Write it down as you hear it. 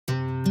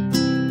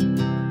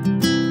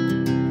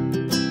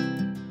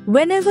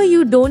Whenever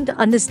you don't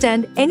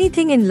understand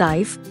anything in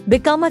life,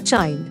 become a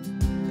child.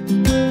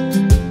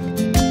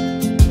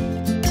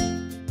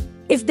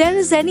 If there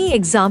is any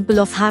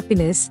example of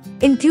happiness,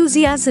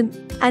 enthusiasm,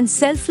 and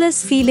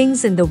selfless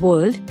feelings in the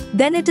world,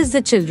 then it is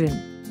the children.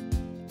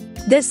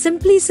 Their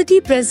simplicity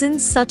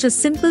presents such a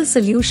simple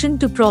solution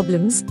to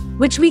problems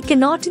which we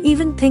cannot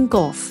even think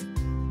of.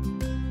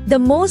 The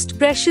most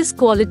precious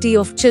quality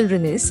of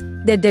children is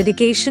their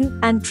dedication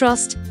and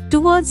trust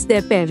towards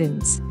their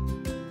parents.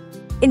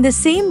 In the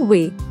same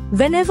way,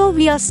 whenever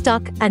we are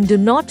stuck and do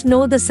not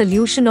know the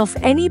solution of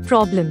any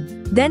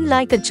problem, then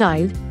like a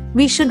child,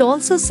 we should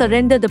also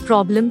surrender the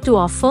problem to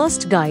our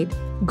first guide,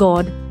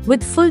 God,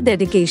 with full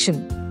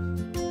dedication.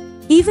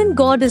 Even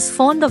God is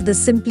fond of the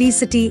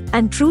simplicity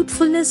and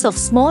truthfulness of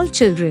small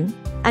children,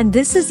 and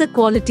this is a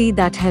quality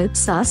that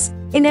helps us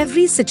in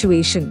every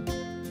situation.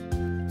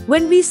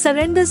 When we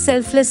surrender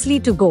selflessly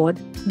to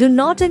God, do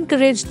not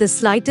encourage the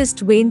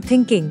slightest vain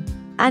thinking,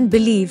 and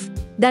believe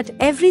that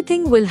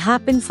everything will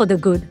happen for the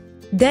good,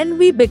 then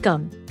we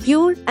become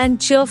pure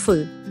and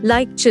cheerful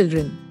like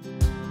children.